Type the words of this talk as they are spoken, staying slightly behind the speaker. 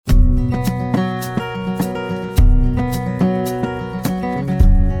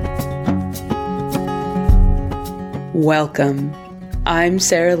Welcome. I'm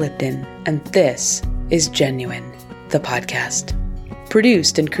Sarah Lipton, and this is Genuine, the podcast.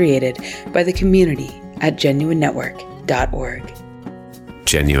 Produced and created by the community at genuinenetwork.org.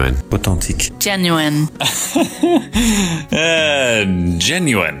 Genuine. Authentique. Genuine.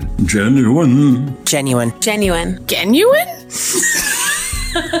 Genuine. Genuine. Genuine. Genuine. Genuine?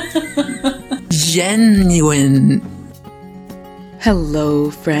 Genuine.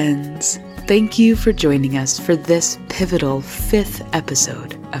 Hello, friends. Thank you for joining us for this pivotal 5th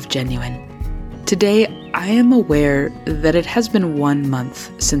episode of Genuine. Today, I am aware that it has been 1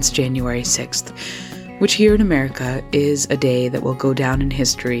 month since January 6th, which here in America is a day that will go down in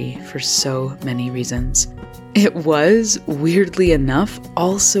history for so many reasons. It was, weirdly enough,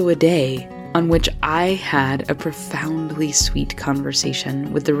 also a day on which I had a profoundly sweet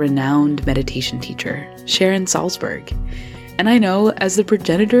conversation with the renowned meditation teacher, Sharon Salzberg. And I know, as the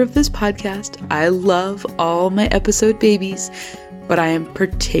progenitor of this podcast, I love all my episode babies, but I am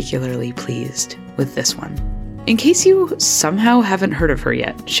particularly pleased with this one. In case you somehow haven't heard of her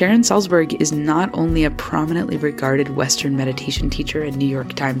yet, Sharon Salzberg is not only a prominently regarded Western meditation teacher and New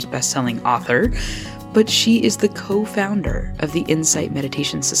York Times bestselling author, but she is the co-founder of the Insight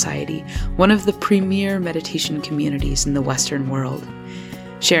Meditation Society, one of the premier meditation communities in the Western world.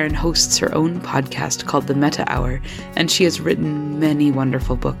 Sharon hosts her own podcast called The Metta Hour, and she has written many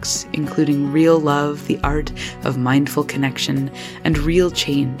wonderful books, including Real Love, The Art of Mindful Connection, and Real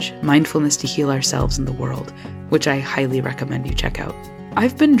Change, Mindfulness to Heal Ourselves and the World, which I highly recommend you check out.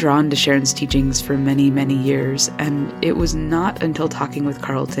 I've been drawn to Sharon's teachings for many, many years, and it was not until talking with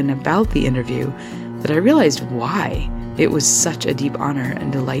Carlton about the interview that I realized why it was such a deep honor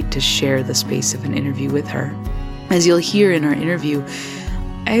and delight to share the space of an interview with her. As you'll hear in our interview,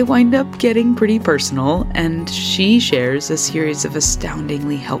 I wind up getting pretty personal, and she shares a series of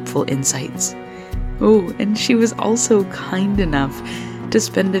astoundingly helpful insights. Oh, and she was also kind enough to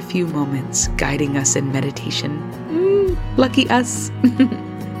spend a few moments guiding us in meditation. Lucky us!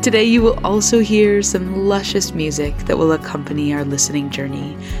 Today you will also hear some luscious music that will accompany our listening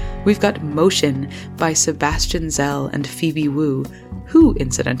journey. We've got Motion by Sebastian Zell and Phoebe Wu, who,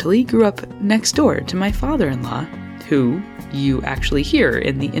 incidentally, grew up next door to my father-in-law, who you actually hear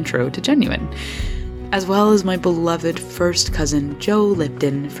in the intro to Genuine, as well as my beloved first cousin Joe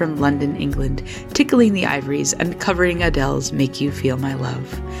Lipton from London, England, tickling the ivories and covering Adele's Make You Feel My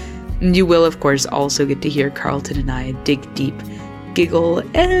Love. You will, of course, also get to hear Carlton and I dig deep, giggle,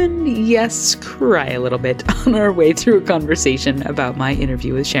 and yes, cry a little bit on our way through a conversation about my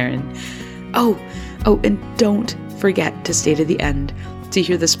interview with Sharon. Oh, and don't forget to stay to the end to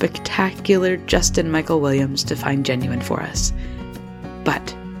hear the spectacular Justin Michael Williams define Genuine for us.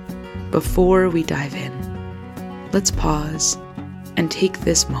 But before we dive in, let's pause and take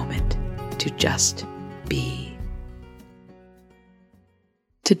this moment to just be.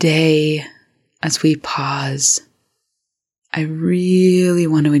 Today, as we pause, I really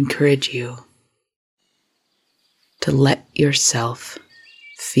want to encourage you to let yourself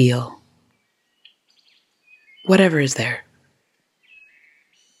feel whatever is there.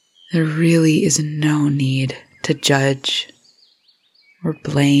 There really is no need to judge or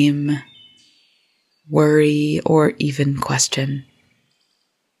blame, worry, or even question.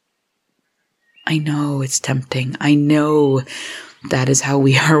 I know it's tempting. I know that is how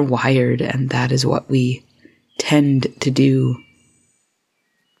we are wired, and that is what we tend to do.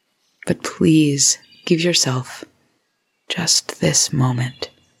 But please give yourself just this moment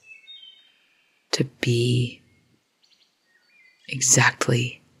to be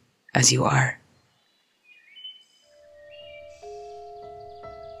exactly as you are.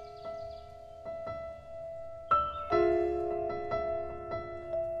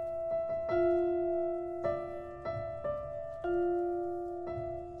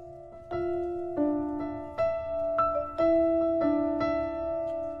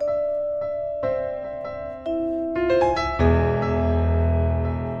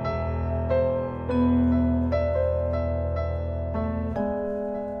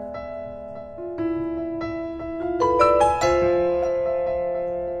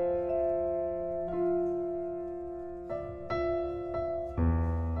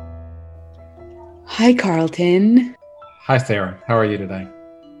 Hi, Carlton. Hi, Sarah. How are you today?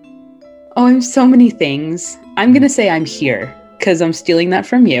 Oh, I'm so many things. I'm going to say I'm here because I'm stealing that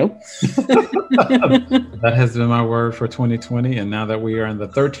from you. That has been my word for 2020. And now that we are in the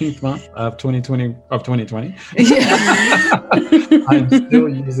 13th month of 2020, Yeah. I'm still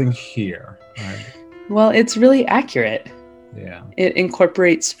using here. Right? Well, it's really accurate. Yeah. It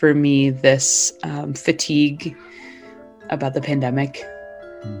incorporates for me this fatigue about the pandemic,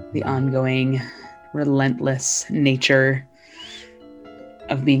 the ongoing relentless nature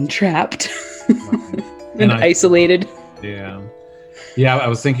of being trapped Right. and isolated. Yeah. Yeah, I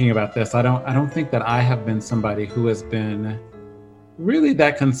was thinking about this. I don't think that I have been somebody who has been really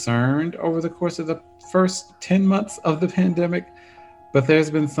that concerned over the course of the first 10 months of the pandemic, but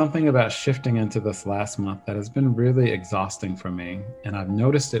there's been something about shifting into this last month that has been really exhausting for me. And I've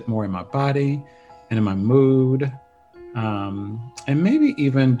noticed it more in my body and in my mood, and maybe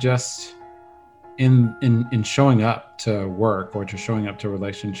even just in showing up to work or to showing up to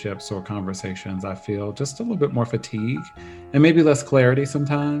relationships or conversations. I feel just a little bit more fatigue and maybe less clarity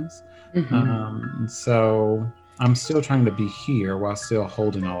sometimes. So I'm still trying to be here while still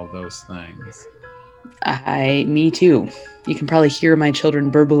holding all of those things. Me too. You can probably hear my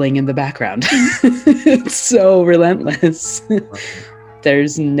children burbling in the background. It's so relentless. Right.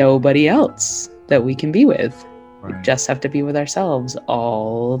 There's nobody else that we can be with. We Right. just have to be with ourselves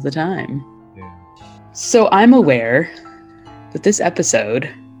all the time. Yeah. So I'm aware that this episode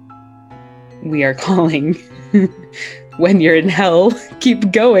we are calling When You're in Hell,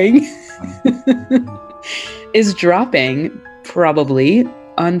 Keep Going is dropping probably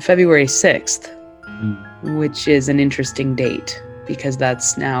on February 6th, which is an interesting date because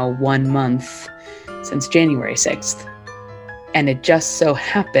that's now 1 month since January 6th. And it just so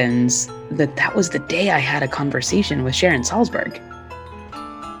happens that that was the day I had a conversation with Sharon Salzberg.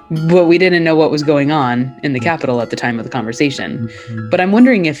 But we didn't know what was going on in the Capitol at the time of the conversation. But I'm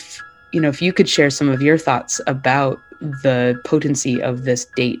wondering if you could share some of your thoughts about the potency of this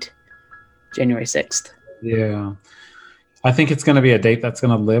date, January 6th. Yeah. I think it's going to be a date that's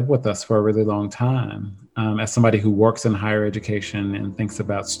going to live with us for a really long time. As somebody who works in higher education and thinks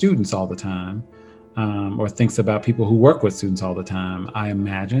about students all the time, or thinks about people who work with students all the time, I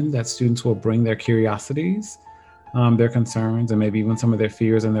imagine that students will bring their curiosities, their concerns, and maybe even some of their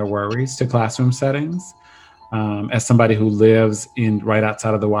fears and their worries to classroom settings. As somebody who lives right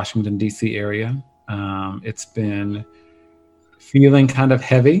outside of the Washington, D.C. area, it's been feeling kind of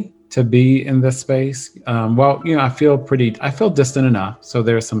heavy to be in this space. I feel distant enough, so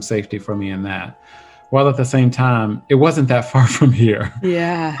there's some safety for me in that. While at the same time, it wasn't that far from here.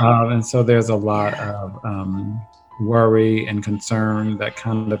 Yeah. And so there's a lot of worry and concern that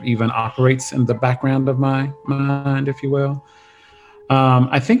kind of even operates in the background of my mind, if you will.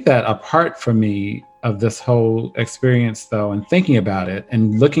 I think that apart from me of this whole experience, though, and thinking about it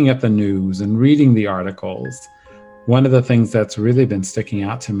and looking at the news and reading the articles, one of the things that's really been sticking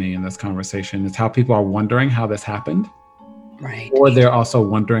out to me in this conversation is how people are wondering how this happened. Right. Or they're also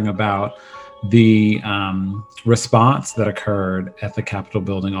wondering about the response that occurred at the Capitol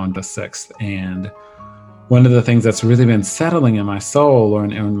building on the 6th. And one of the things that's really been settling in my soul or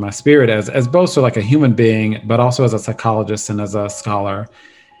in my spirit as both sort of like a human being, but also as a psychologist and as a scholar,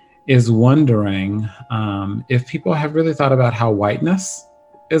 is wondering if people have really thought about how whiteness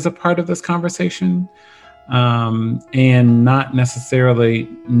is a part of this conversation, and not necessarily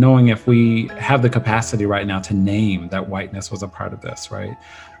knowing if we have the capacity right now to name that whiteness was a part of this, right?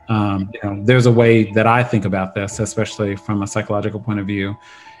 There's a way that I think about this, especially from a psychological point of view,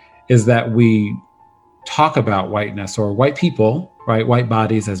 is that we talk about whiteness or white people, right? White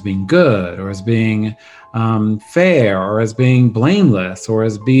bodies as being good or as being fair or as being blameless or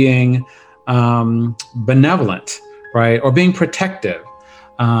as being benevolent, right? Or being protective.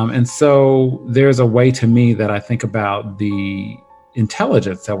 And so there's a way to me that I think about the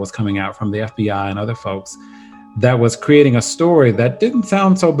intelligence that was coming out from the FBI and other folks that was creating a story that didn't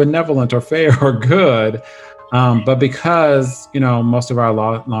sound so benevolent or fair or good. But because, most of our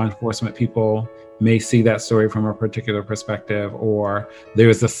law enforcement people may see that story from a particular perspective, or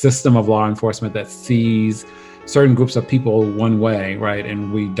there's a system of law enforcement that sees certain groups of people one way, right?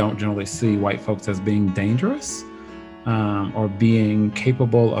 And we don't generally see white folks as being dangerous or being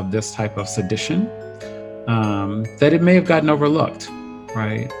capable of this type of sedition, that it may have gotten overlooked,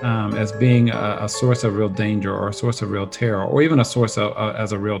 right? As being a source of real danger or a source of real terror, or even a source of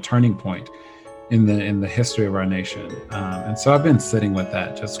as a real turning point in the history of our nation. And so I've been sitting with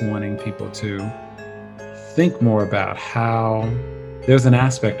that, just wanting people to think more about how there's an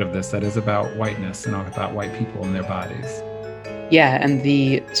aspect of this that is about whiteness and about white people and their bodies. Yeah, and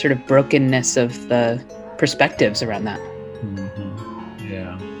the sort of brokenness of the perspectives around that. Mm-hmm.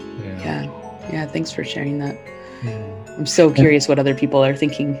 Yeah. Thanks for sharing that. Yeah. I'm so curious what other people are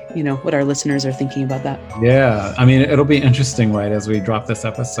thinking, what our listeners are thinking about that. Yeah, I mean, it'll be interesting, right? As we drop this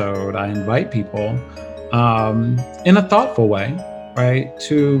episode, I invite people in a thoughtful way, right,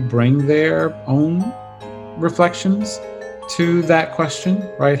 to bring their own reflections to that question,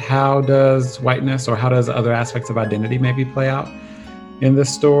 right? How does whiteness or how does other aspects of identity maybe play out in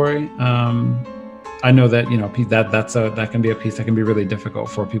this story? I know that, that can be a piece that can be really difficult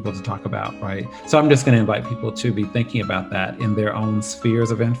for people to talk about, right? So I'm just going to invite people to be thinking about that in their own spheres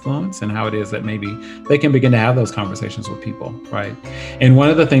of influence and how it is that maybe they can begin to have those conversations with people, right? And one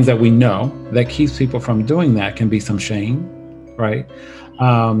of the things that we know that keeps people from doing that can be some shame, right?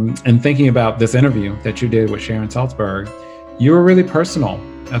 And thinking about this interview that you did with Sharon Salzberg, you were really personal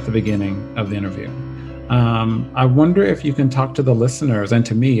at the beginning of the interview. I wonder if you can talk to the listeners and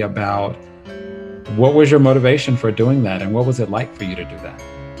to me about what was your motivation for doing that, and what was it like for you to do that?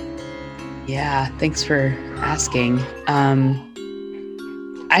 Yeah, thanks for asking.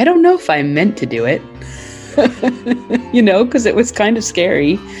 I don't know if I meant to do it, because it was kind of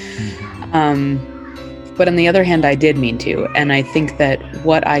scary. But on the other hand, I did mean to. And I think that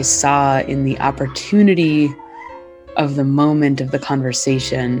what I saw in the opportunity of the moment of the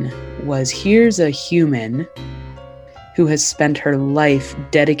conversation was, here's a human who has spent her life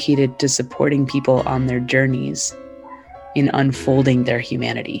dedicated to supporting people on their journeys in unfolding their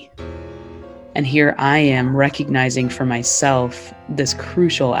humanity. And here I am recognizing for myself this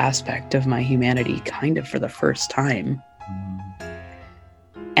crucial aspect of my humanity kind of for the first time.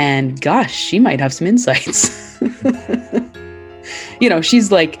 And gosh, she might have some insights.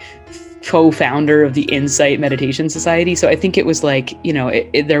 She's like co-founder of the Insight Meditation Society. So I think it was like,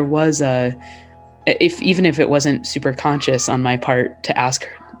 there was even if it wasn't super conscious on my part to ask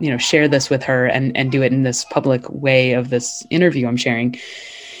her, share this with her and do it in this public way of this interview I'm sharing,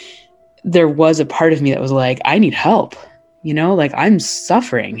 there was a part of me that was like, I need help, I'm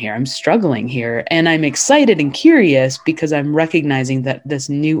suffering here, I'm struggling here. And I'm excited and curious because I'm recognizing that this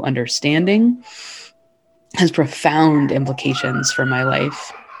new understanding has profound implications for my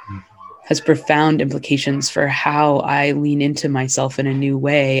life, has profound implications for how I lean into myself in a new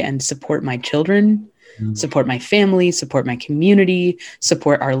way and support my children, support my family, support my community,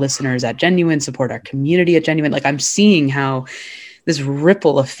 support our listeners at Genuine, support our community at Genuine. Like, I'm seeing how this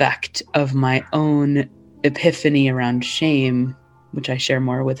ripple effect of my own epiphany around shame, which I share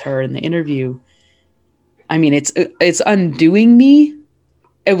more with her in the interview. I mean, it's undoing me,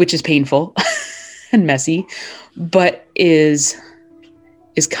 which is painful and messy, but is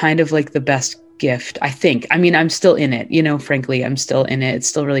kind of like the best gift, I think. I mean, I'm still in it, frankly, I'm still in it. It's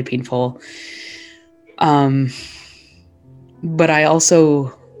still really painful. But I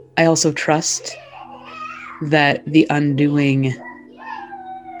also trust that the undoing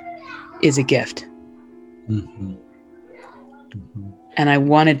is a gift. Mm-hmm. Mm-hmm. And I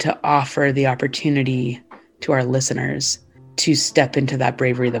wanted to offer the opportunity to our listeners to step into that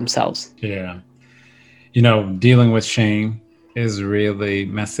bravery themselves. Yeah. Dealing with shame is really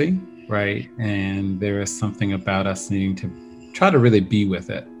messy, right? And there is something about us needing to try to really be with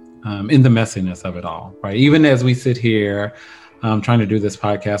it in the messiness of it all, right? Even as we sit here trying to do this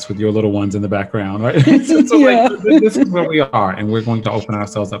podcast with your little ones in the background, right? So yeah. This is where we are, and we're going to open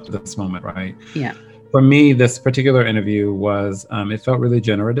ourselves up to this moment, right? Yeah. For me, this particular interview was, it felt really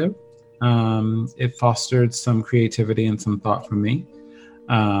generative. It fostered some creativity and some thought from me.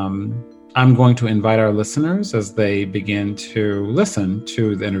 I'm going to invite our listeners, as they begin to listen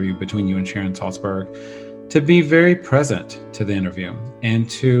to the interview between you and Sharon Salzberg, to be very present to the interview and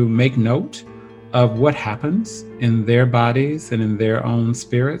to make note of what happens in their bodies and in their own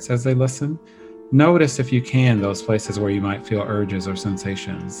spirits as they listen. Notice, if you can, those places where you might feel urges or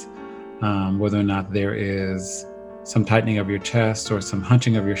sensations, whether or not there is some tightening of your chest or some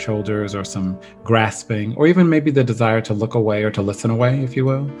hunching of your shoulders or some grasping, or even maybe the desire to look away or to listen away, if you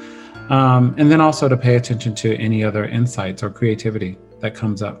will. And then also to pay attention to any other insights or creativity that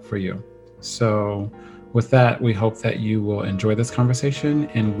comes up for you. So with that, we hope that you will enjoy this conversation,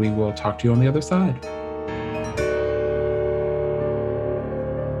 and we will talk to you on the other side.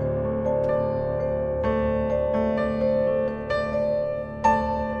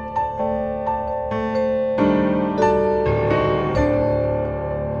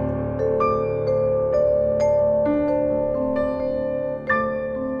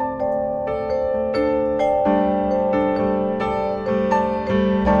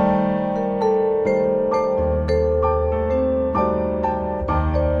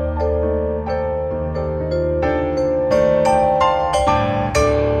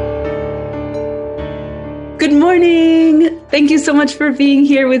 Good morning. Thank you so much for being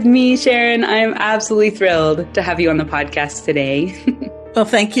here with me, Sharon. I am absolutely thrilled to have you on the podcast today. Well,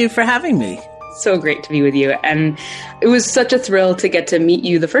 thank you for having me. So great to be with you. And it was such a thrill to get to meet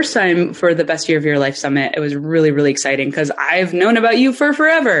you the first time for the Best Year of Your Life Summit. It was really, really exciting because I've known about you for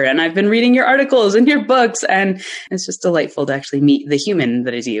forever, and I've been reading your articles and your books, and it's just delightful to actually meet the human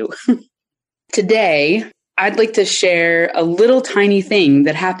that is you. Today, I'd like to share a little tiny thing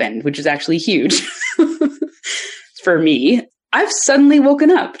that happened, which is actually huge for me. I've suddenly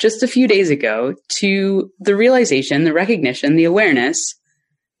woken up just a few days ago to the realization, the recognition, the awareness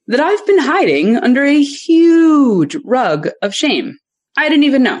that I've been hiding under a huge rug of shame. I didn't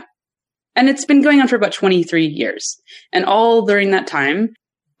even know. And it's been going on for about 23 years. And all during that time,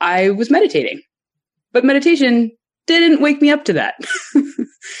 I was meditating. But meditation didn't wake me up to that.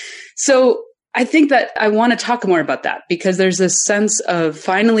 So I think that I want to talk more about that because there's this sense of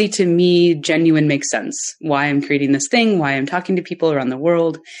finally, to me, genuine makes sense. Why I'm creating this thing, why I'm talking to people around the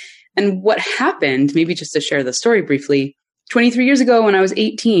world. And what happened, maybe just to share the story briefly, 23 years ago when I was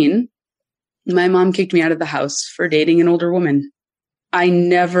 18, my mom kicked me out of the house for dating an older woman. I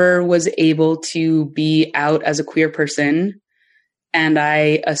never was able to be out as a queer person, and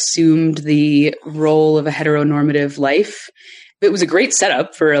I assumed the role of a heteronormative life. It was a great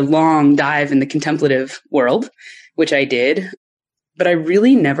setup for a long dive in the contemplative world, which I did. But I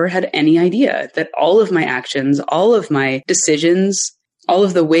really never had any idea that all of my actions, all of my decisions, all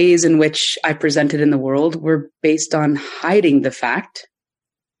of the ways in which I presented in the world were based on hiding the fact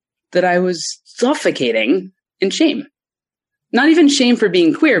that I was suffocating in shame. Not even shame for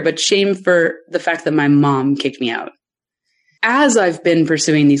being queer, but shame for the fact that my mom kicked me out. As I've been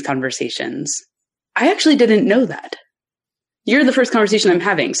pursuing these conversations, I actually didn't know that. You're the first conversation I'm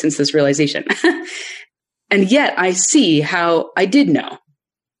having since this realization. And yet I see how I did know.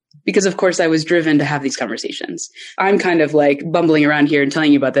 Because of course I was driven to have these conversations. I'm kind of like bumbling around here and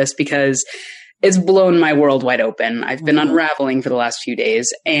telling you about this because it's blown my world wide open. I've been unraveling for the last few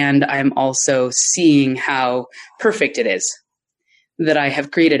days, and I'm also seeing how perfect it is that I have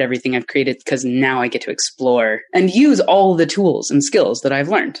created everything I've created because now I get to explore and use all the tools and skills that I've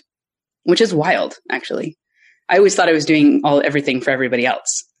learned, which is wild, actually. I always thought I was doing everything for everybody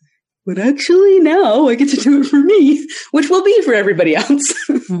else. But actually now I get to do it for me, which will be for everybody else.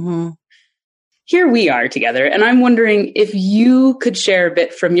 Mm-hmm. Here we are together, and I'm wondering if you could share a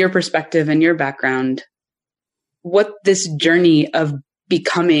bit from your perspective and your background, what this journey of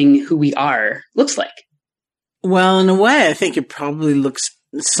becoming who we are looks like. Well, in a way, I think it probably looks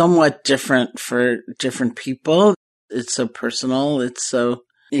somewhat different for different people. It's so personal. It's so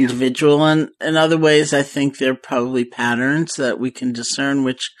individual. And in other ways, I think there are probably patterns that we can discern,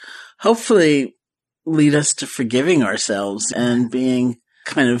 which hopefully lead us to forgiving ourselves and being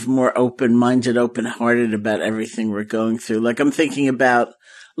kind of more open-minded, open-hearted about everything we're going through. Like I'm thinking about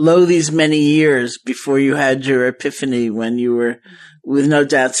these many years before you had your epiphany, when you were with no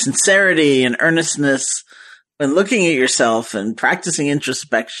doubt sincerity and earnestness and looking at yourself and practicing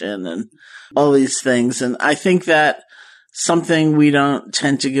introspection and all these things. And I think that something we don't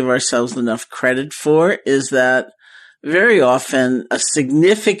tend to give ourselves enough credit for is that very often a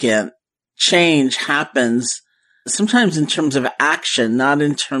significant change happens sometimes in terms of action, not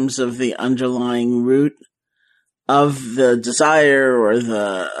in terms of the underlying root of the desire or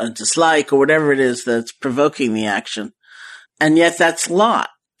the dislike or whatever it is that's provoking the action. And yet that's a lot.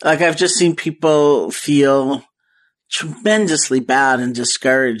 Like I've just seen people feel tremendously bad and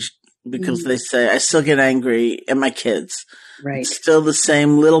discouraged because they say, I still get angry at my kids. Right. It's still the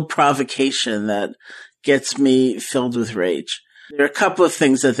same little provocation that gets me filled with rage. There are a couple of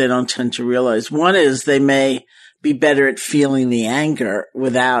things that they don't tend to realize. One is they may be better at feeling the anger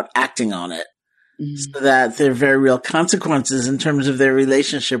without acting on it. So that there are very real consequences in terms of their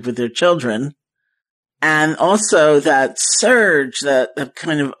relationship with their children. And also that surge, that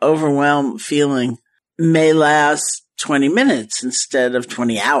kind of overwhelmed feeling may last 20 minutes instead of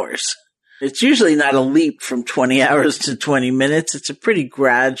 20 hours. It's usually not a leap from 20 hours to 20 minutes. It's a pretty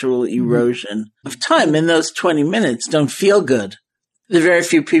gradual erosion of time. And those 20 minutes don't feel good. There are very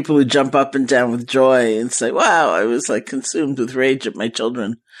few people who jump up and down with joy and say, wow, I was like consumed with rage at my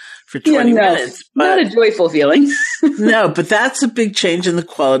children for 20 minutes. But not a joyful feeling. No, but that's a big change in the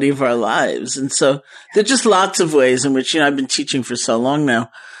quality of our lives. And so there are just lots of ways in which, I've been teaching for so long now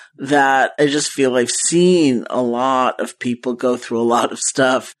that I just feel I've seen a lot of people go through a lot of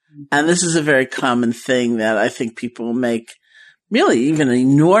stuff. And this is a very common thing that I think people make really even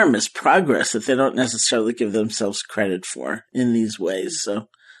enormous progress that they don't necessarily give themselves credit for in these ways. So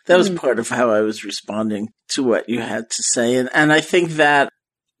that was part of how I was responding to what you had to say. And I think that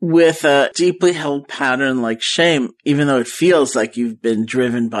with a deeply held pattern like shame, even though it feels like you've been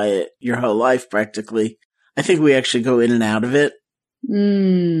driven by it your whole life practically, I think we actually go in and out of it.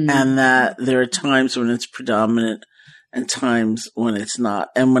 And that there are times when it's predominant and times when it's not.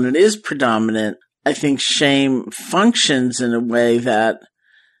 And when it is predominant, I think shame functions in a way that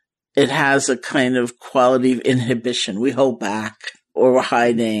it has a kind of quality of inhibition. We hold back, or we're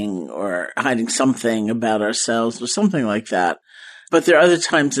hiding, or or hiding something about ourselves or something like that. But there are other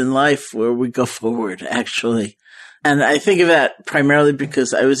times in life where we go forward, actually. And I think of that primarily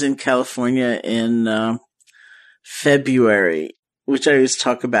because I was in California in February, which I always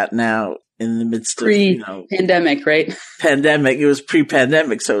talk about now in the midst of, pandemic, right? Pandemic. It was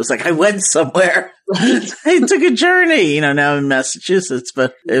pre-pandemic. So it was like, I went somewhere. I took a journey, now in Massachusetts,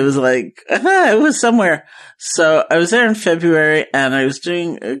 but it was like, it was somewhere. So I was there in February and I was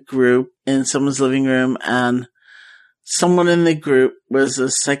doing a group in someone's living room, and someone in the group was a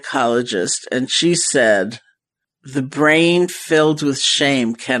psychologist, and she said, the brain filled with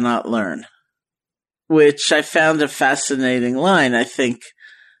shame cannot learn, which I found a fascinating line. I think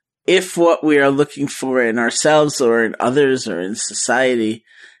if what we are looking for in ourselves or in others or in society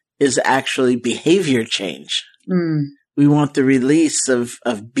is actually behavior change, we want the release of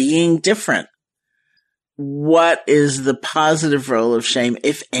being different. What is the positive role of shame,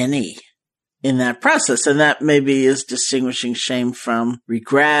 if any, in that process? And that maybe is distinguishing shame from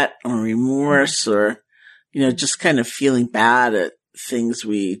regret or remorse or, just kind of feeling bad at things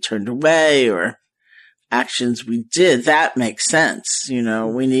we turned away or actions we did. That makes sense.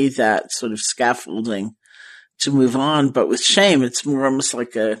 We need that sort of scaffolding to move on. But with shame, it's more almost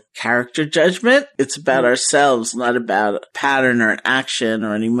like a character judgment. It's about ourselves, not about a pattern or an action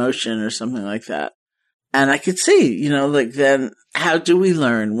or an emotion or something like that. And I could see, then how do we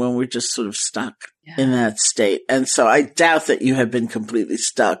learn when we're just sort of stuck in that state? And so I doubt that you have been completely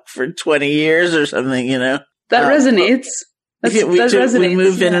stuck for 20 years or something, That resonates. We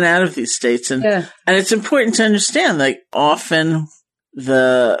move in and out of these states. And it's important to understand, like, often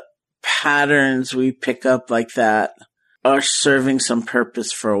the patterns we pick up like that are serving some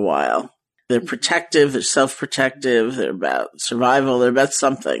purpose for a while. They're protective, they're self-protective, they're about survival, they're about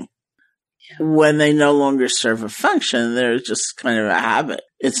something. When they no longer serve a function, they're just kind of a habit.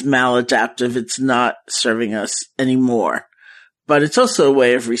 It's maladaptive. It's not serving us anymore. But it's also a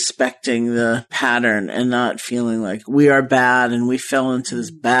way of respecting the pattern and not feeling like we are bad and we fell into this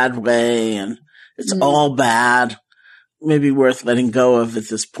bad way and it's all bad. Maybe worth letting go of at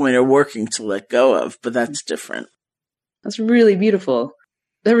this point or working to let go of, but that's different. That's really beautiful.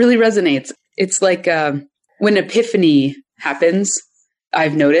 That really resonates. It's like when epiphany happens,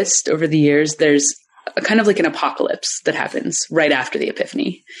 I've noticed over the years, there's a kind of like an apocalypse that happens right after the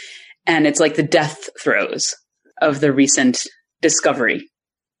epiphany. And it's like the death throes of the recent discovery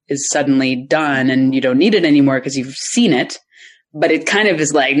is suddenly done and you don't need it anymore because you've seen it. But it kind of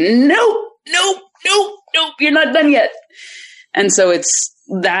is like, nope, you're not done yet. And so it's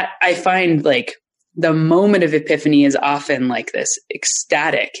that I find like the moment of epiphany is often like this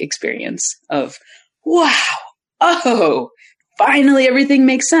ecstatic experience of, wow, oh, finally everything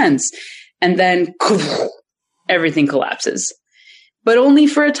makes sense. And then everything collapses, but only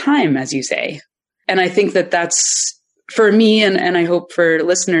for a time, as you say. And I think that that's for me, and I hope for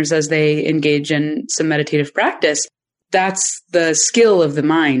listeners as they engage in some meditative practice, that's the skill of the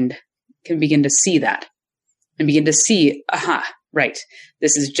mind can begin to see that and begin to see, aha, right,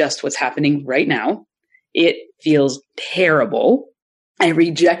 this is just what's happening right now. It feels terrible. I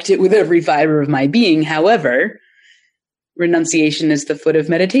reject it with every fiber of my being. However, renunciation is the foot of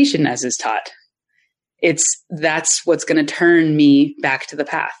meditation, as is taught. That's what's going to turn me back to the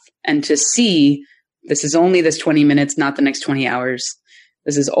path and to see this is only this 20 minutes, not the next 20 hours.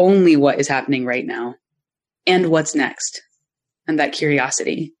 This is only what is happening right now and what's next, and that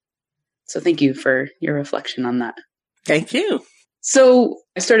curiosity. So thank you for your reflection on that. Thank you. So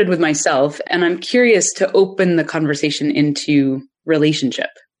I started with myself, and I'm curious to open the conversation into relationship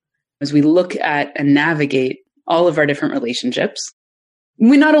as we look at and navigate all of our different relationships.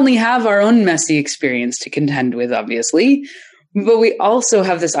 We not only have our own messy experience to contend with, obviously, but we also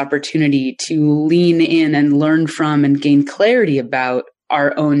have this opportunity to lean in and learn from and gain clarity about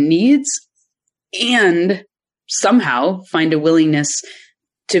our own needs and somehow find a willingness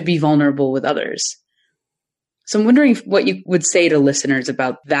to be vulnerable with others. So I'm wondering what you would say to listeners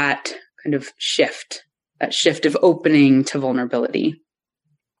about that kind of shift, that shift of opening to vulnerability.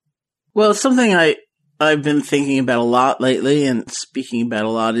 Well, something I've been thinking about a lot lately and speaking about a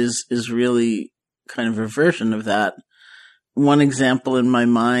lot is really kind of a version of that. One example in my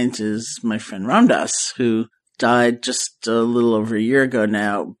mind is my friend Ramdas, who died just a little over a year ago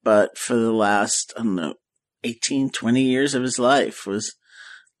now, but for the last, 18, 20 years of his life was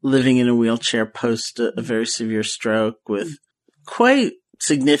living in a wheelchair post a very severe stroke with quite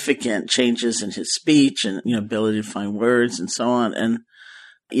significant changes in his speech and ability to find words and so on. And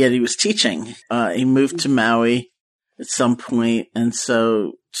yet he was teaching. He moved to Maui at some point, and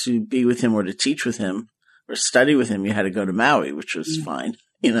so to be with him or to teach with him or study with him, you had to go to Maui, which was fine.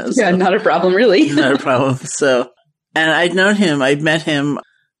 Yeah, not a problem, really. Not a problem. So, and I'd met him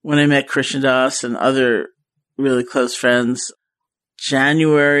when I met Krishna Das and other really close friends,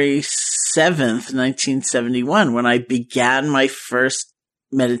 January 7th, 1971, when I began my first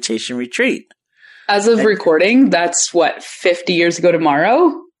meditation retreat. As of recording, that's 50 years ago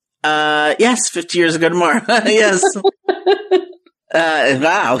tomorrow? Yes, 50 years ago tomorrow. Yes.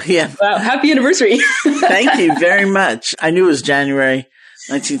 Wow. Yeah. Wow. Happy anniversary. Thank you very much. I knew it was January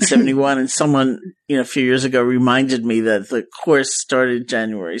 1971, and someone, a few years ago reminded me that the course started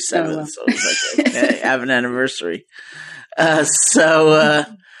January 7th. Oh, wow. So I was like, okay, I have an anniversary. So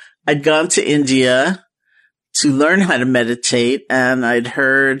I'd gone to India to learn how to meditate, and I'd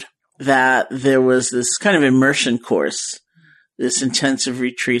heard that there was this kind of immersion course, this intensive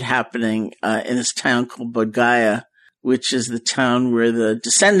retreat happening in this town called Bodh Gaya, which is the town where the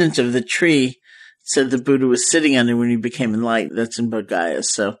descendant of the tree said the Buddha was sitting under when he became enlightened. That's in Bodh Gaya.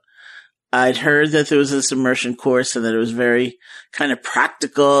 So I'd heard that there was this immersion course and that it was very kind of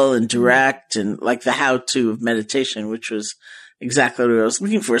practical and direct and like the how-to of meditation, which was exactly what I was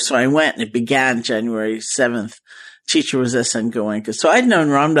looking for. So I went, and it began January 7th. Teacher was S.N. Goenka. So I'd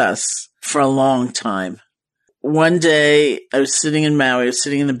known Ram Dass for a long time. One day I was sitting in Maui, I was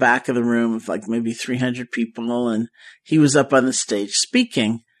sitting in the back of the room with like maybe 300 people, and he was up on the stage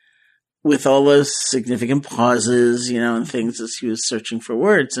speaking with all those significant pauses, and things as he was searching for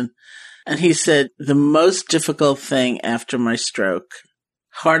words. And he said, the most difficult thing after my stroke,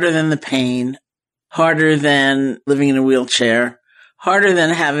 harder than the pain, harder than living in a wheelchair, harder than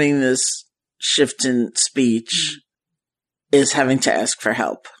having this shift in speech, is having to ask for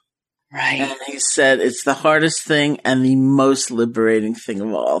help. Right. And he said, it's the hardest thing and the most liberating thing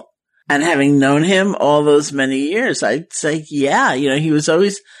of all. And having known him all those many years, I'd say, yeah, he was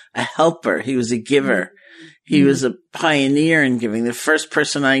always a helper. He was a giver. He was a pioneer in giving. The first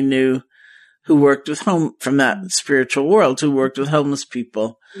person I knew who worked with from that spiritual world, who worked with homeless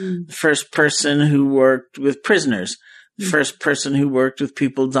people. The first person who worked with prisoners. The first person who worked with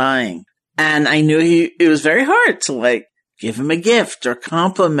people dying. And I knew it was very hard to give him a gift or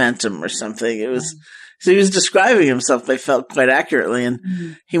compliment him or something. So he was describing himself, I felt, quite accurately.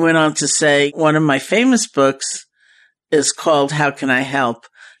 And he went on to say, one of my famous books is called How Can I Help?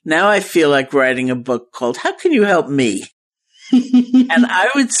 Now I feel like writing a book called How Can You Help Me? And I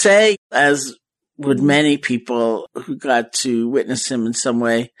would say, as would many people who got to witness him in some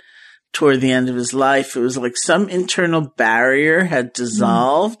way toward the end of his life, it was like some internal barrier had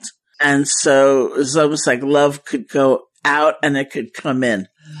dissolved. And so it was almost like love could go out and it could come in.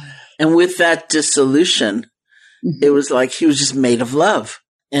 And with that dissolution, it was like he was just made of love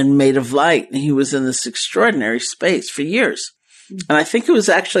and made of light. And he was in this extraordinary space for years. And I think it was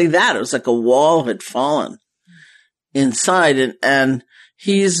actually that. It was like a wall had fallen inside. And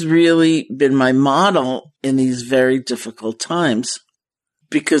he's really been my model in these very difficult times,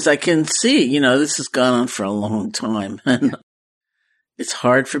 because I can see, this has gone on for a long time. And it's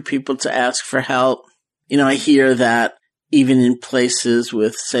hard for people to ask for help. I hear that even in places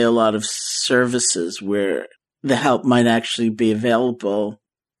with, say, a lot of services where the help might actually be available,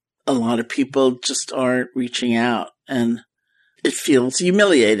 a lot of people just aren't reaching out, and it feels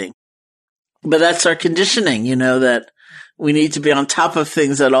humiliating. But that's our conditioning, that we need to be on top of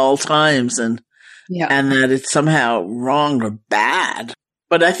things at all times, and that it's somehow wrong or bad.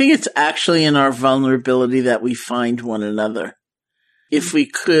 But I think it's actually in our vulnerability that we find one another. If we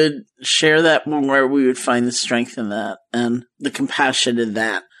could share that more, we would find the strength in that and the compassion in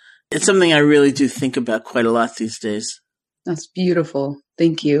that. It's something I really do think about quite a lot these days. That's beautiful.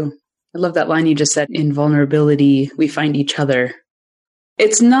 Thank you. I love that line you just said, in vulnerability, we find each other.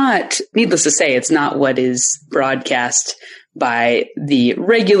 It's not, needless to say, it's not what is broadcast by the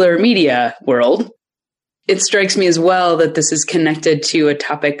regular media world. It strikes me as well that this is connected to a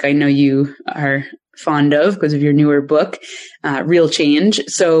topic I know you are fond of because of your newer book, Real Change.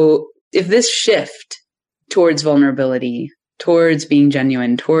 So if this shift towards vulnerability, towards being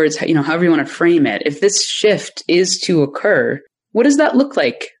genuine, towards, however you want to frame it, if this shift is to occur, what does that look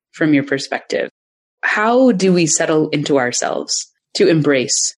like from your perspective? How do we settle into ourselves to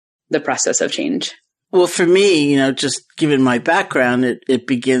embrace the process of change? Well, for me, just given my background, it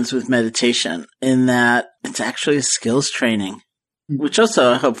begins with meditation, in that it's actually a skills training, which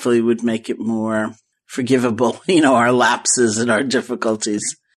also hopefully would make it more forgivable, our lapses and our difficulties.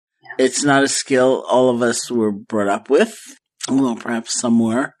 Yeah. It's not a skill all of us were brought up with, well, perhaps some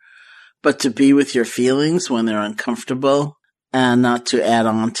were, but to be with your feelings when they're uncomfortable and not to add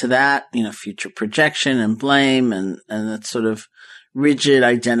on to that, future projection and blame and that sort of rigid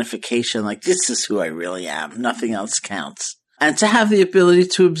identification, like this is who I really am. Nothing else counts. And to have the ability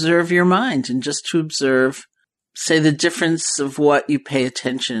to observe your mind and just to observe, say, the difference of what you pay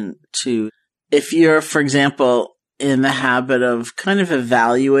attention to. If you're, for example, in the habit of kind of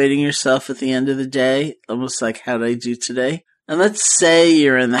evaluating yourself at the end of the day, almost like, how did I do today? And let's say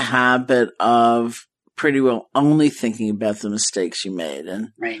you're in the habit of pretty well only thinking about the mistakes you made and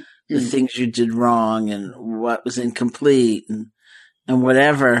the things you did wrong and what was incomplete and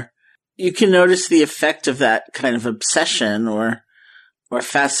whatever. You can notice the effect of that kind of obsession or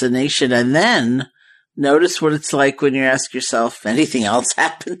fascination, and then notice what it's like when you ask yourself, anything else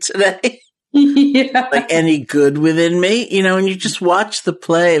happened today? Yeah. Like, any good within me? And you just watch the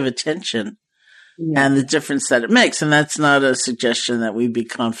play of attention and the difference that it makes. And that's not a suggestion that we be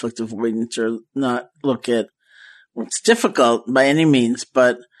conflict avoidant or not look at what's difficult by any means,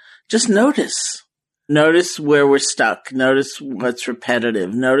 but just notice. Notice where we're stuck. Notice what's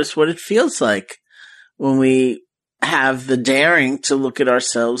repetitive. Notice what it feels like when we have the daring to look at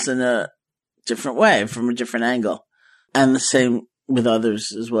ourselves in a different way, from a different angle. And the same with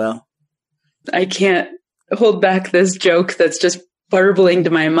others as well. I can't hold back this joke that's just burbling to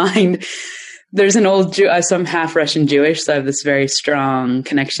my mind. There's an old Jew, so I'm half Russian Jewish, so I have this very strong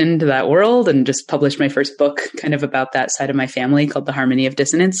connection to that world, and just published my first book kind of about that side of my family called The Harmony of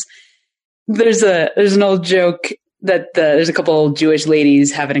Dissonance. There's an old joke that there's a couple old Jewish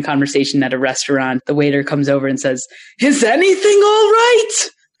ladies having a conversation at a restaurant. The waiter comes over and says, "Is anything all right?"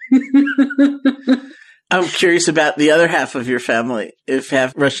 I'm curious about the other half of your family, if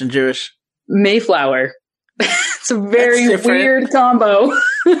half Russian Jewish. Mayflower. It's a very weird combo.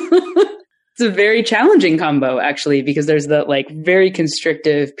 It's a very challenging combo, actually, because there's the very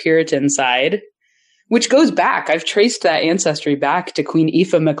constrictive Puritan side, which goes back. I've traced that ancestry back to Queen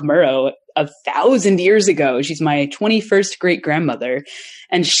Aoife McMurrough 1,000 years ago. She's my 21st great grandmother,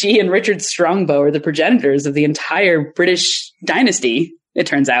 and she and Richard Strongbow are the progenitors of the entire British dynasty, it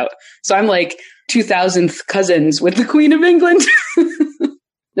turns out. So I'm 2000th cousins with the Queen of England.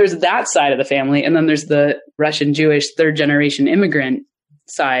 There's that side of the family, and then there's the Russian Jewish third generation immigrant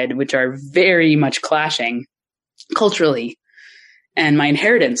side, which are very much clashing culturally. And my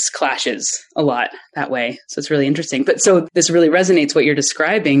inheritance clashes a lot that way. So it's really interesting. But so this really resonates what you're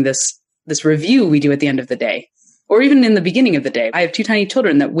describing, this review we do at the end of the day, or even in the beginning of the day. I have 2 tiny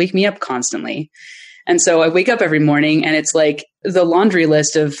children that wake me up constantly. And so I wake up every morning and it's like the laundry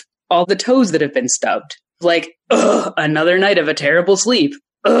list of all the toes that have been stubbed. Another night of a terrible sleep.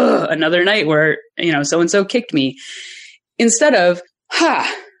 Another night where, so-and-so kicked me. Instead of,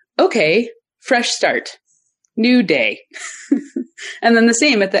 okay, fresh start, new day. And then the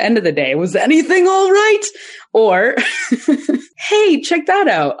same at the end of the day. Was anything all right? Or, hey, check that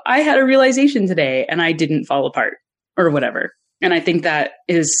out. I had a realization today and I didn't fall apart or whatever. And I think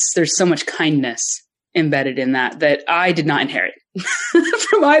there's so much kindness embedded in that I did not inherit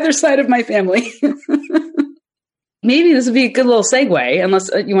from either side of my family. Maybe this would be a good little segue,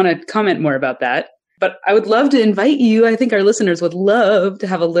 unless you want to comment more about that. But I would love to invite you. I think our listeners would love to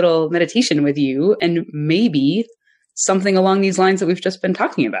have a little meditation with you, and maybe something along these lines that we've just been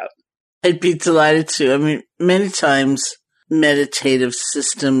talking about. I'd be delighted to. I mean, many times meditative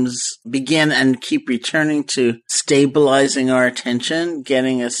systems begin and keep returning to stabilizing our attention,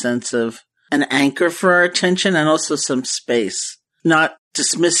 getting a sense of an anchor for our attention, and also some space. Not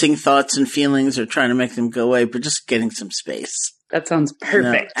dismissing thoughts and feelings or trying to make them go away, but just getting some space. That sounds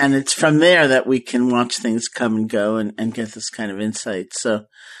perfect. And it's from there that we can watch things come and go and get this kind of insight. So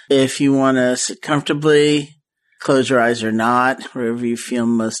if you want to sit comfortably, close your eyes or not, wherever you feel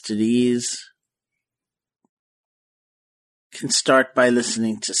most at ease. You can start by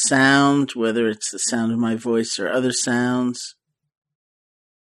listening to sound, whether it's the sound of my voice or other sounds.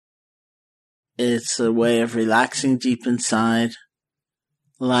 It's a way of relaxing deep inside,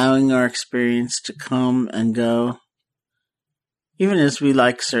 allowing our experience to come and go. Even as we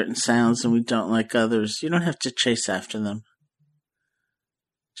like certain sounds and we don't like others, you don't have to chase after them.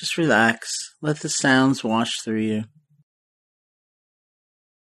 Just relax. Let the sounds wash through you.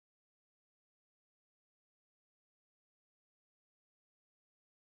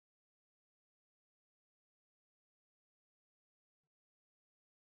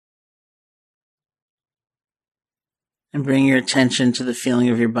 And bring your attention to the feeling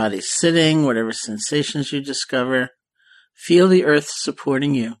of your body sitting, whatever sensations you discover. Feel the earth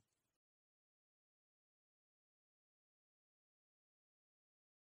supporting you.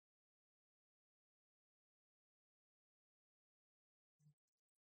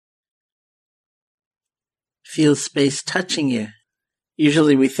 Feel space touching you.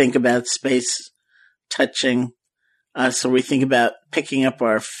 Usually we think about space touching, so we think about picking up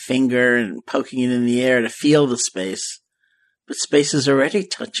our finger and poking it in the air to feel the space. but space is already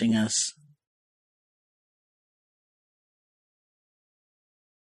touching us.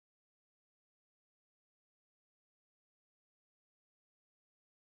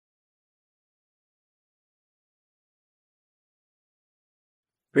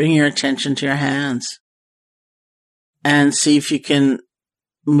 Bring your attention to your hands and see if you can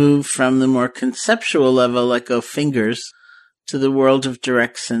move from the more conceptual level, let go fingers, to the world of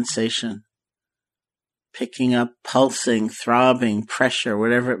direct sensation. Picking up pulsing, throbbing, pressure,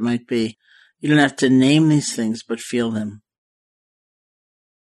 whatever it might be. You don't have to name these things, but feel them.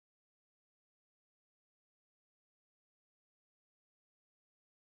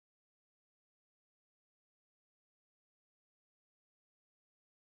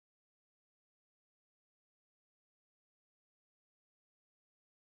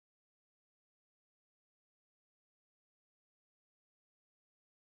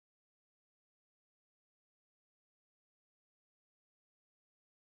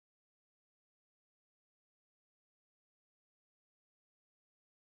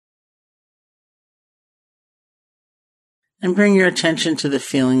 And bring your attention to the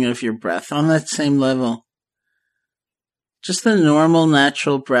feeling of your breath on that same level. Just the normal,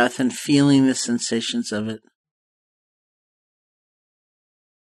 natural breath and feeling the sensations of it.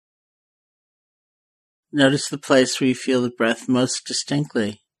 Notice the place where you feel the breath most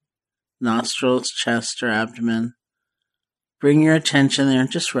distinctly. Nostrils, chest, or abdomen. Bring your attention there and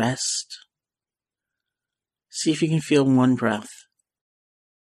just rest. See if you can feel one breath.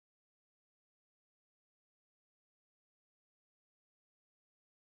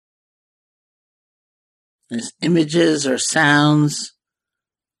 As images or sounds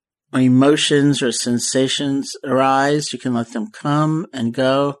or emotions or sensations arise, you can let them come and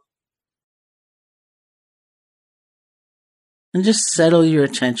go. And just settle your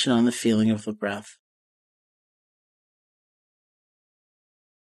attention on the feeling of the breath.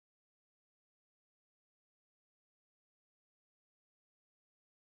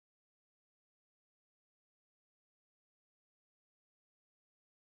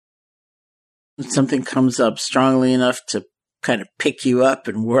 When something comes up strongly enough to kind of pick you up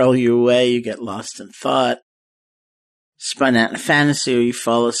and whirl you away, you get lost in thought, spun out in a fantasy, or you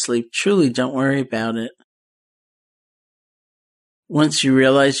fall asleep, truly don't worry about it. Once you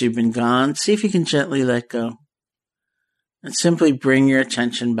realize you've been gone, see if you can gently let go and simply bring your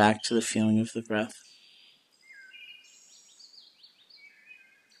attention back to the feeling of the breath.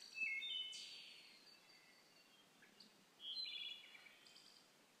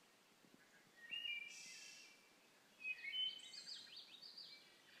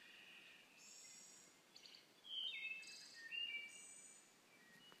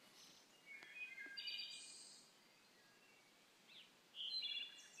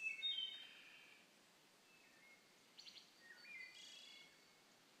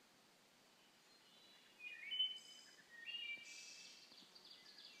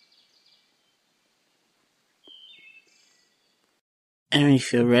 And when you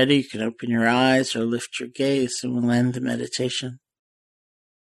feel ready, you can open your eyes or lift your gaze and we'll end the meditation.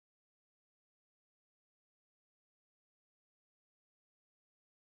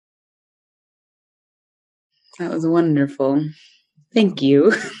 That was wonderful. Thank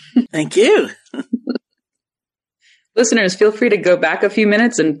you. Thank you. Listeners, feel free to go back a few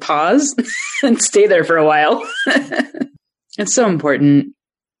minutes and pause and stay there for a while. It's so important.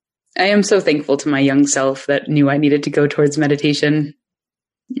 I am so thankful to my young self that knew I needed to go towards meditation.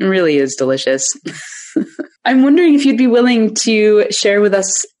 It really is delicious. I'm wondering if you'd be willing to share with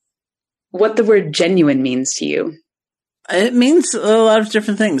us what the word genuine means to you. It means a lot of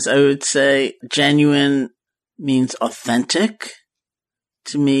different things. I would say genuine means authentic.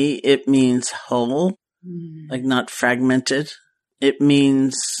 To me, it means whole, like not fragmented. It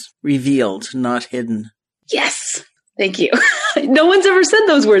means revealed, not hidden. Yes. Thank you. No one's ever said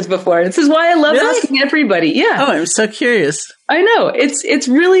those words before. This is why I love asking everybody. Yeah. Oh, I'm so curious. I know. It's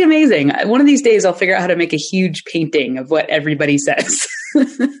really amazing. One of these days I'll figure out how to make a huge painting of what everybody says.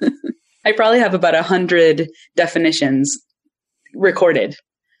 I probably have about 100 definitions recorded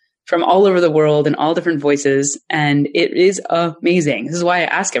from all over the world in all different voices. And it is amazing. This is why I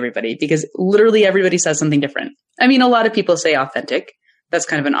ask everybody, because literally everybody says something different. I mean, a lot of people say authentic. That's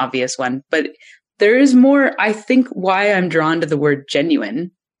kind of an obvious one, but there is more. I think why I'm drawn to the word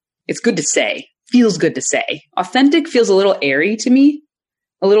genuine. It's good to say, feels good to say. Authentic feels a little airy to me,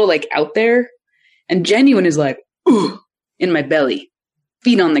 a little like out there. And genuine is like, ooh, in my belly,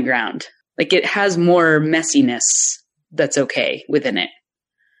 feet on the ground. Like it has more messiness that's okay within it.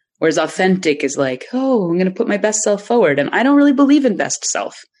 Whereas authentic is like, oh, I'm going to put my best self forward. And I don't really believe in best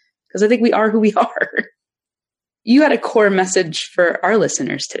self because I think we are who we are. you had a core message for our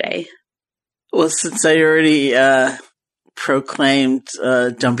listeners today. Well, since I already proclaimed,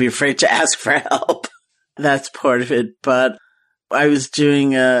 don't be afraid to ask for help, that's part of it. But I was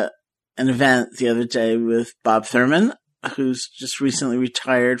doing an event the other day with Bob Thurman, who's just recently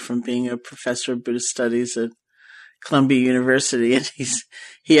retired from being a professor of Buddhist studies at Columbia University. And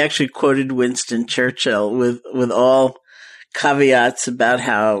he actually quoted Winston Churchill with all caveats about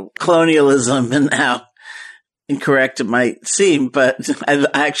how colonialism and how incorrect it might seem, but I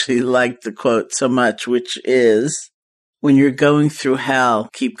actually liked the quote so much, which is, when you're going through hell,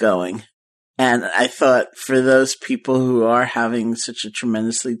 keep going. And I thought for those people who are having such a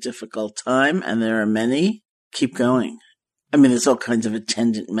tremendously difficult time, and there are many, keep going. I mean, there's all kinds of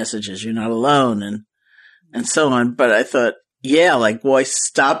attendant messages. You're not alone and so on. But I thought, yeah, like, why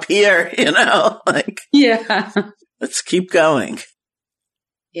stop here? Yeah. Let's keep going.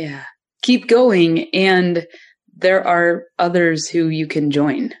 Yeah. Keep going. And there are others who you can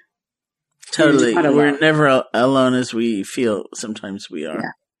join. Totally. We're never alone as we feel sometimes we are.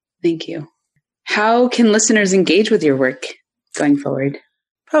 Yeah. Thank you. How can listeners engage with your work going forward?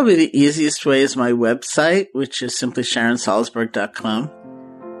 Probably the easiest way is my website, which is simply SharonSalzberg.com.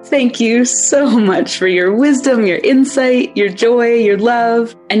 Thank you so much for your wisdom, your insight, your joy, your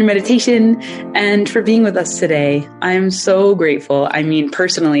love, and your meditation, and for being with us today. I'm so grateful. I mean,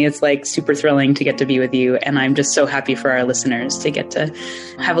 personally, it's like super thrilling to get to be with you, and I'm just so happy for our listeners to get to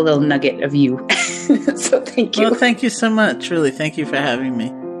have a little nugget of you. So thank you. Well, thank you so much. Really, thank you for having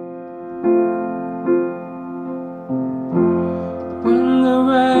me. When the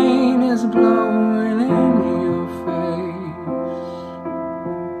rain is blowing in your face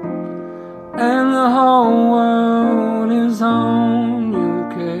and the whole world is on your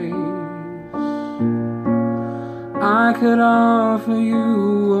case, I could offer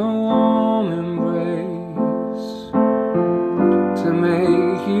you a warm embrace to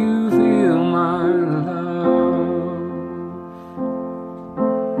make you feel my love.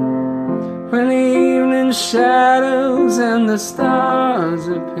 When the evening shadows and the stars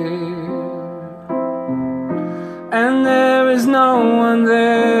appear, and there is no one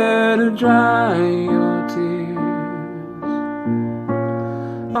there to dry your tears,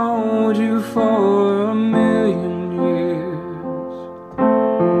 hold you for a million years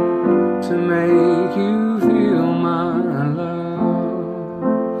to make you feel my love.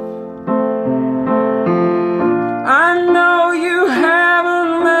 I know you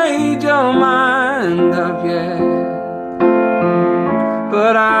haven't made your mind up yet,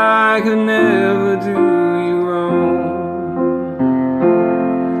 but I could never do you wrong.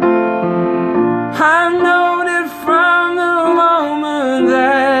 I know that from the moment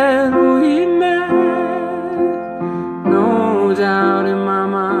that we met, no doubt in my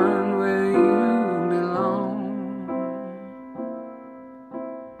mind where you belong.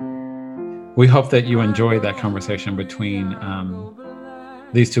 We hope that you enjoyed that conversation between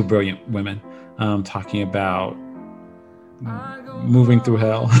these two brilliant women talking about moving through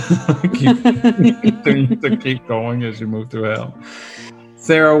hell. keep going as you move through hell.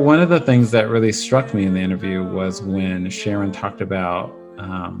 Sarah, one of the things that really struck me in the interview was when Sharon talked about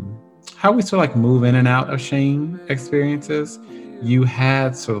how we sort of like move in and out of shame experiences. You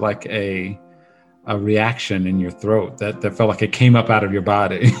had sort of like a reaction in your throat that felt like it came up out of your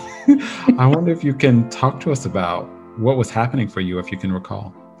body. I wonder if you can talk to us about what was happening for you, if you can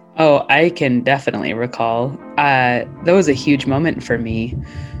recall. Oh, I can definitely recall. That was a huge moment for me.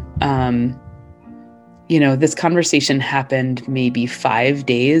 This conversation happened maybe 5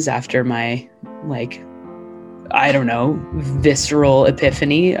 days after my, visceral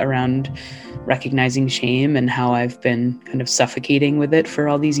epiphany around recognizing shame and how I've been kind of suffocating with it for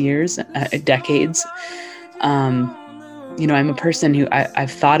all these years, decades. I'm a person who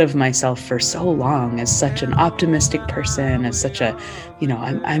I've thought of myself for so long as such an optimistic person, as such a,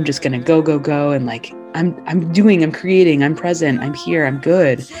 I'm just going to go. And I'm creating, I'm present, I'm here, I'm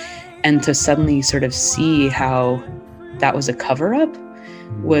good. And to suddenly sort of see how that was a cover up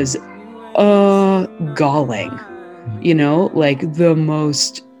was galling, the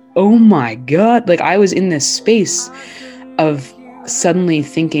most, oh my God, I was in this space of suddenly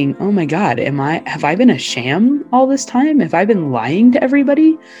thinking, oh my God, have I been a sham all this time? Have I been lying to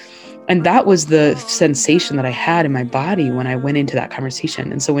everybody? And that was the sensation that I had in my body when I went into that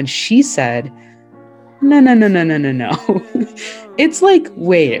conversation. And so when she said, no, it's like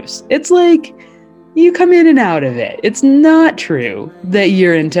waves. It's like you come in and out of it. It's not true that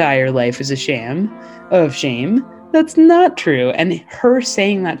your entire life is a sham of shame. That's not true. And her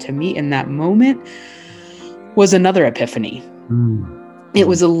saying that to me in that moment was another epiphany. It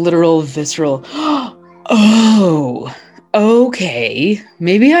was a literal, visceral, oh, okay,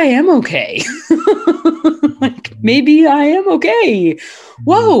 maybe I am okay. Like, maybe I am okay.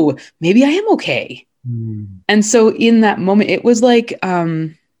 Whoa, maybe I am okay. And so in that moment, it was like,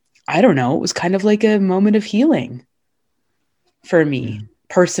 I don't know, it was kind of like a moment of healing for me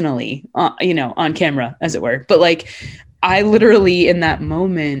personally, on camera, as it were. But like, I literally in that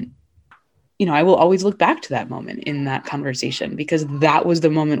moment, I will always look back to that moment in that conversation, because that was the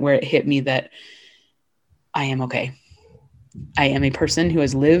moment where it hit me that I am okay. I am a person who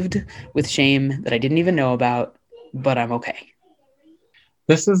has lived with shame that I didn't even know about, but I'm okay.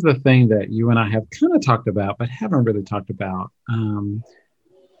 This is the thing that you and I have kind of talked about, but haven't really talked about.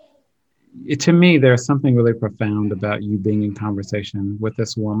 To me, there's something really profound about you being in conversation with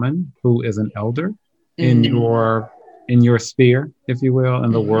this woman who is an elder in your sphere, if you will,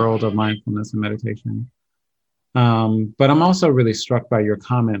 in the world of mindfulness and meditation. But I'm also really struck by your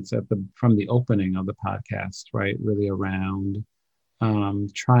comments from the opening of the podcast, right? Really around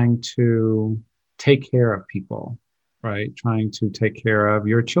trying to take care of people, right? Trying to take care of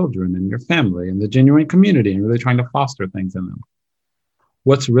your children and your family and the genuine community, and really trying to foster things in them.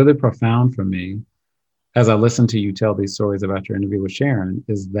 What's really profound for me as I listen to you tell these stories about your interview with Sharon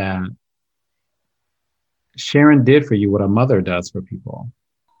is that Sharon did for you what a mother does for people.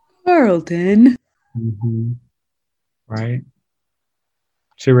 Carlton. Mm-hmm. Right?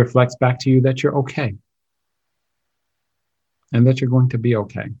 She reflects back to you that you're okay. And that you're going to be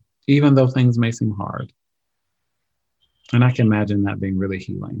okay, even though things may seem hard. And I can imagine that being really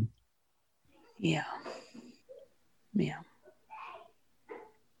healing. Yeah.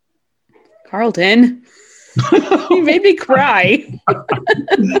 Carlton, you made me cry.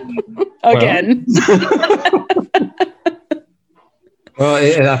 Again. Well,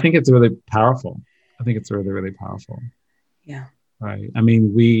 I think it's really powerful. I think it's really, really powerful. Yeah. Right. I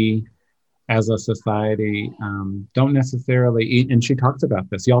mean, we as a society don't necessarily eat, and she talks about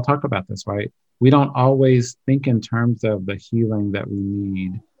this. Y'all talk about this, right? We don't always think in terms of the healing that we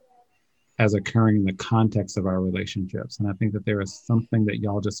need as occurring in the context of our relationships. And I think that there is something that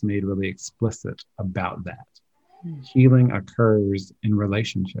y'all just made really explicit about that. Healing occurs in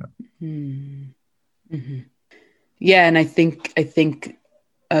relationship. Mm-hmm. Yeah. And I think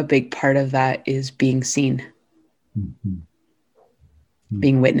a big part of that is being seen,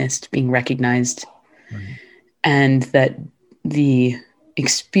 being witnessed, being recognized. Right. And that the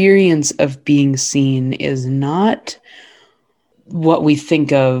experience of being seen is not what we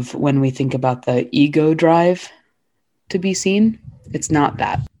think of when we think about the ego drive to be seen. It's not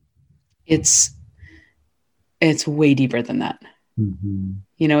that. It's way deeper than that. Mm-hmm.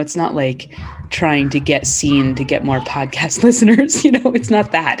 It's not like trying to get seen to get more podcast listeners. It's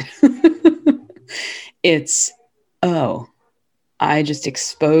not that. It's, I just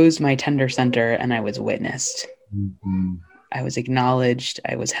exposed my tender center and I was witnessed. Mm-hmm. I was acknowledged.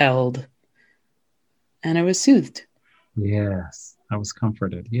 I was held. And I was soothed. Yes, I was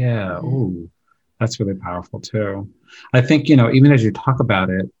comforted. Yeah. Oh, that's really powerful too. I think, even as you talk about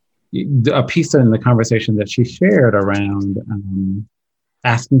it, a piece in the conversation that she shared around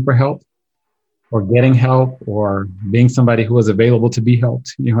asking for help or getting help or being somebody who was available to be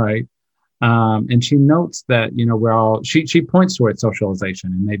helped, right? And she notes that, she points towards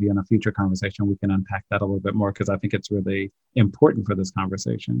socialization, and maybe in a future conversation, we can unpack that a little bit more, because I think it's really important for this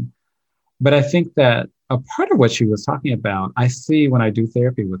conversation. But I think that a part of what she was talking about, I see when I do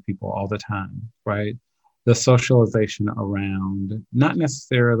therapy with people all the time, right? The socialization around not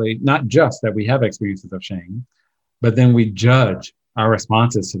just that we have experiences of shame, but then we judge our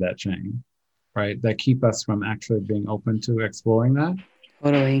responses to that shame, right? That keep us from actually being open to exploring that.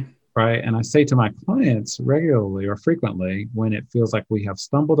 Totally. Right. And I say to my clients regularly or frequently, when it feels like we have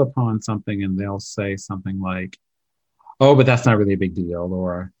stumbled upon something and they'll say something like, oh, but that's not really a big deal,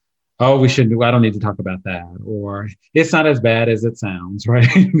 or, oh, I don't need to talk about that, or it's not as bad as it sounds, right?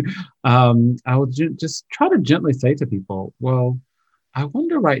 I would just try to gently say to people, well, I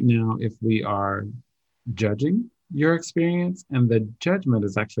wonder right now if we are judging your experience, and the judgment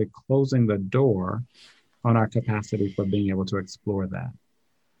is actually closing the door on our capacity for being able to explore that.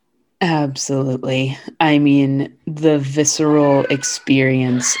 Absolutely. I mean, the visceral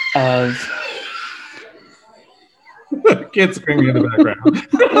experience of kids screaming in the background.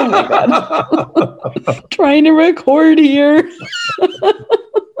 Oh my God. Trying to record here.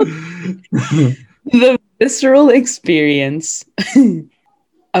 The visceral experience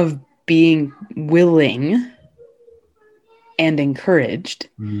of being willing and encouraged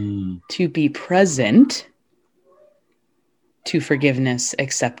to be present to forgiveness,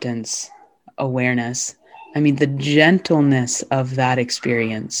 acceptance, awareness. I mean, the gentleness of that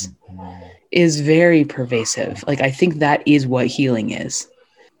experience is very pervasive. Like, I think that is what healing is.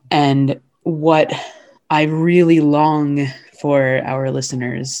 And what I really long for our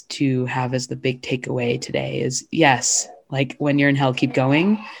listeners to have as the big takeaway today is, yes, like when you're in hell, keep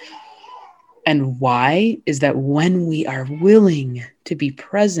going. And why is that when we are willing to be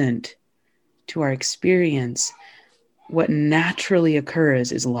present to our experience, what naturally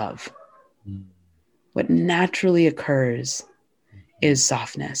occurs is love. What naturally occurs is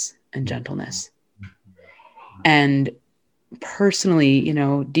softness and gentleness. And personally,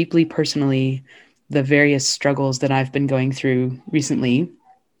 deeply personally, the various struggles that I've been going through recently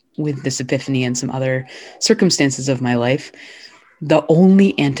with this epiphany and some other circumstances of my life, the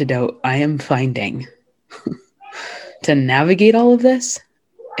only antidote I am finding to navigate all of this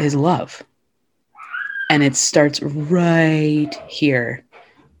is love. And it starts right here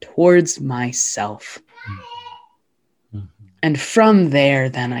towards myself. And from there,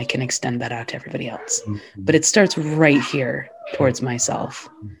 then I can extend that out to everybody else. But it starts right here towards myself.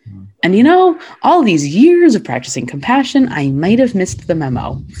 And all these years of practicing compassion, I might have missed the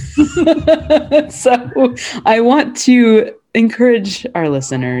memo. So I want to encourage our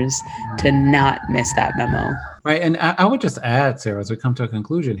listeners to not miss that memo. Right. And I would just add, Sarah, as we come to a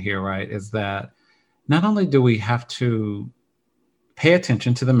conclusion here, right, is that not only do we have to pay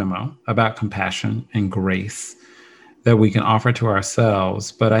attention to the memo about compassion and grace that we can offer to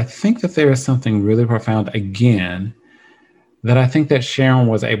ourselves, but I think that there is something really profound, again, that I think that Sharon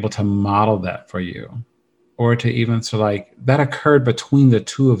was able to model that for you, or to even that occurred between the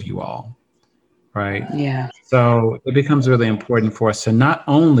two of you all, right? Yeah. So it becomes really important for us to not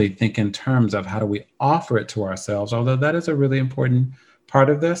only think in terms of how do we offer it to ourselves, although that is a really important part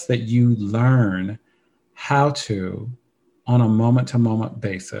of this, that you learn how to, on a moment-to-moment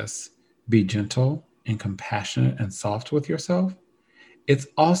basis, be gentle and compassionate and soft with yourself. It's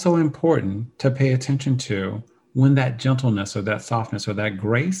also important to pay attention to when that gentleness or that softness or that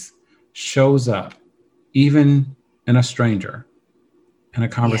grace shows up, even in a stranger, in a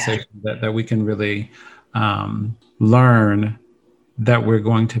conversation, that we can really learn that we're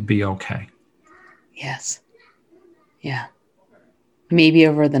going to be okay. Yes. Yeah. Maybe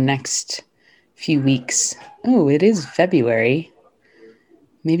over the next few weeks. Oh, it is February.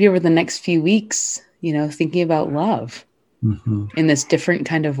 Maybe over the next few weeks, thinking about love in this different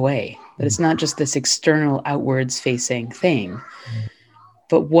kind of way. That it's not just this external, outwards facing thing,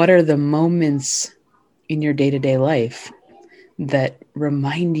 but what are the moments in your day-to-day life that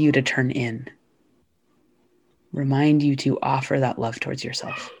remind you to turn in, remind you to offer that love towards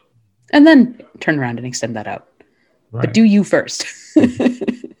yourself, and then turn around and extend that out. Right. But do you first.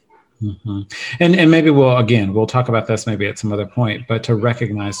 And maybe we'll talk about this maybe at some other point, but to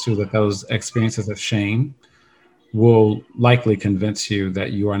recognize too that those experiences of shame will likely convince you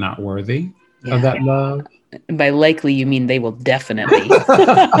that you are not worthy of that love. And by likely, you mean they will definitely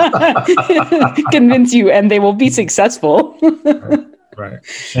convince you, and they will be successful. Right.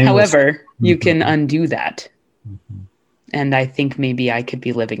 However, you can undo that. And I think maybe I could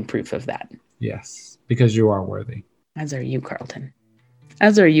be living proof of that. Yes, because you are worthy. As are you, Carlton.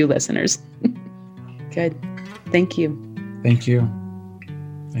 As are you, listeners. Good. Thank you. Thank you.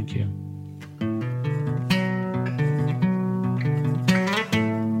 Thank you.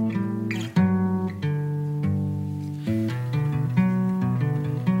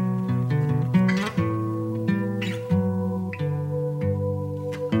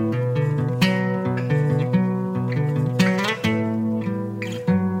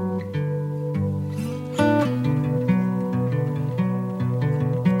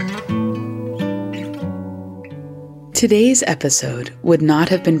 Today's episode would not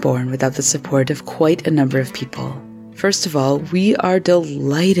have been born without the support of quite a number of people. First of all, we are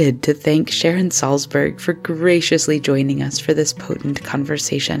delighted to thank Sharon Salzberg for graciously joining us for this potent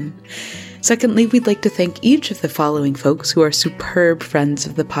conversation. Secondly, we'd like to thank each of the following folks who are superb friends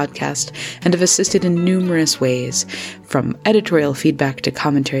of the podcast and have assisted in numerous ways, from editorial feedback to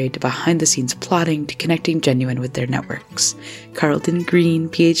commentary to behind-the-scenes plotting to connecting Genuine with their networks. Carlton Green,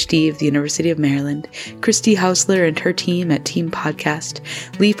 PhD of the University of Maryland, Christy Hausler and her team at Team Podcast,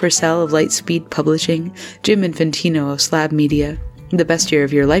 Lee Purcell of Lightspeed Publishing, Jim Infantino of Slab Media, the Best Year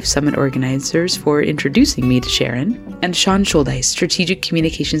of Your Life Summit organizers for introducing me to Sharon, and Sean Schuldeis, strategic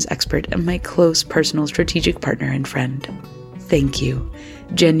communications expert and my close personal strategic partner and friend. Thank you.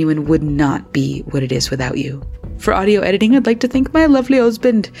 Genuine would not be what it is without you. For audio editing, I'd like to thank my lovely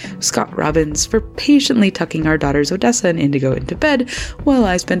husband, Scott Robbins, for patiently tucking our daughters Odessa and Indigo into bed while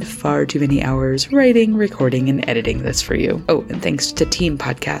I spent far too many hours writing, recording, and editing this for you. Oh, and thanks to Team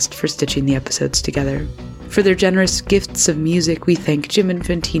Podcast for stitching the episodes together. For their generous gifts of music, we thank Jim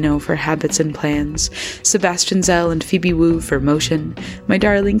Infantino for Habits and Plans, Sebastian Zell and Phoebe Wu for Motion, my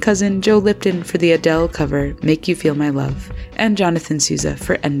darling cousin Joe Lipton for the Adele cover Make You Feel My Love, and Jonathan Souza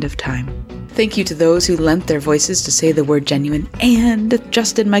for End of Time. Thank you to those who lent their voices to say the word genuine, and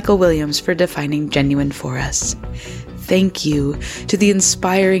Justin Michael Williams for defining genuine for us. Thank you to the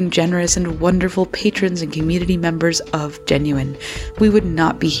inspiring, generous, and wonderful patrons and community members of Genuine. We would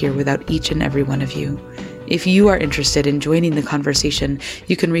not be here without each and every one of you. If you are interested in joining the conversation,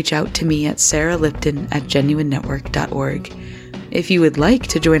 you can reach out to me at saralipton@genuinenetwork.org. If you would like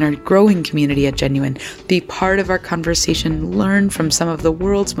to join our growing community at Genuine, be part of our conversation, learn from some of the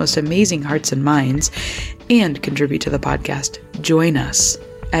world's most amazing hearts and minds, and contribute to the podcast, join us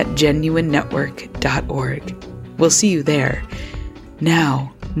at genuinenetwork.org. We'll see you there.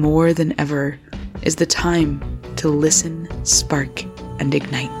 Now, more than ever, is the time to listen, spark, and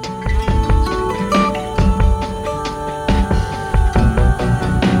ignite.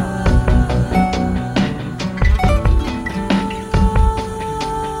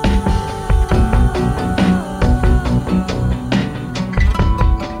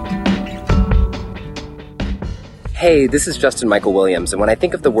 Hey, this is Justin Michael Williams, and when I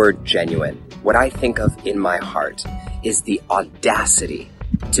think of the word genuine, what I think of in my heart is the audacity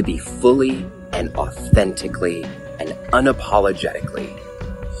to be fully and authentically and unapologetically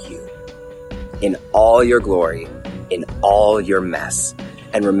you. In all your glory, in all your mess,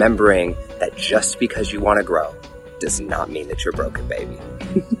 and remembering that just because you want to grow does not mean that you're broken, baby.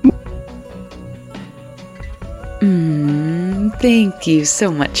 Thank you so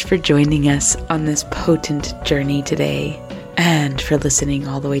much for joining us on this potent journey today, and for listening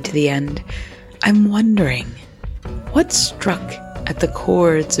all the way to the end. I'm wondering, what struck at the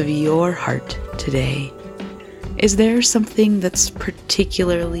chords of your heart today? Is there something that's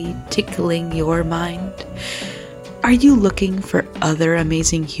particularly tickling your mind? Are you looking for other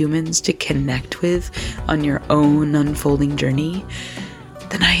amazing humans to connect with on your own unfolding journey?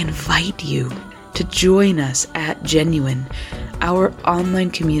 Then I invite you to join us at Genuine, our online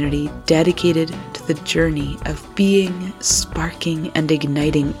community dedicated to the journey of being, sparking, and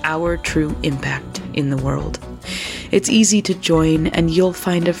igniting our true impact in the world. It's easy to join, and you'll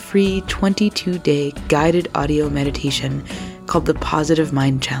find a free 22-day guided audio meditation called the Positive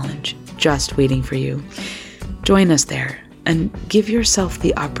Mind Challenge just waiting for you. Join us there and give yourself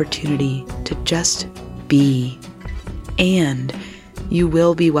the opportunity to just be. And you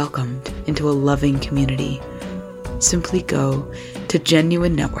will be welcomed into a loving community. Simply go to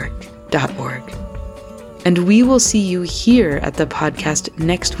genuinenetwork.org. And we will see you here at the podcast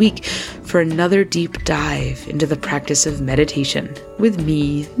next week for another deep dive into the practice of meditation with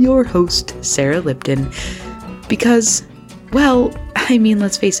me, your host, Sarah Lipton. Because, well, I mean,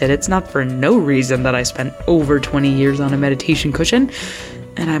 let's face it, it's not for no reason that I spent over 20 years on a meditation cushion,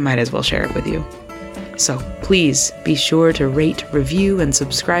 and I might as well share it with you. So please be sure to rate, review, and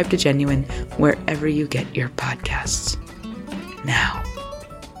subscribe to Genuine wherever you get your podcasts. Now,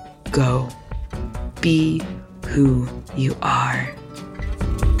 go be who you are.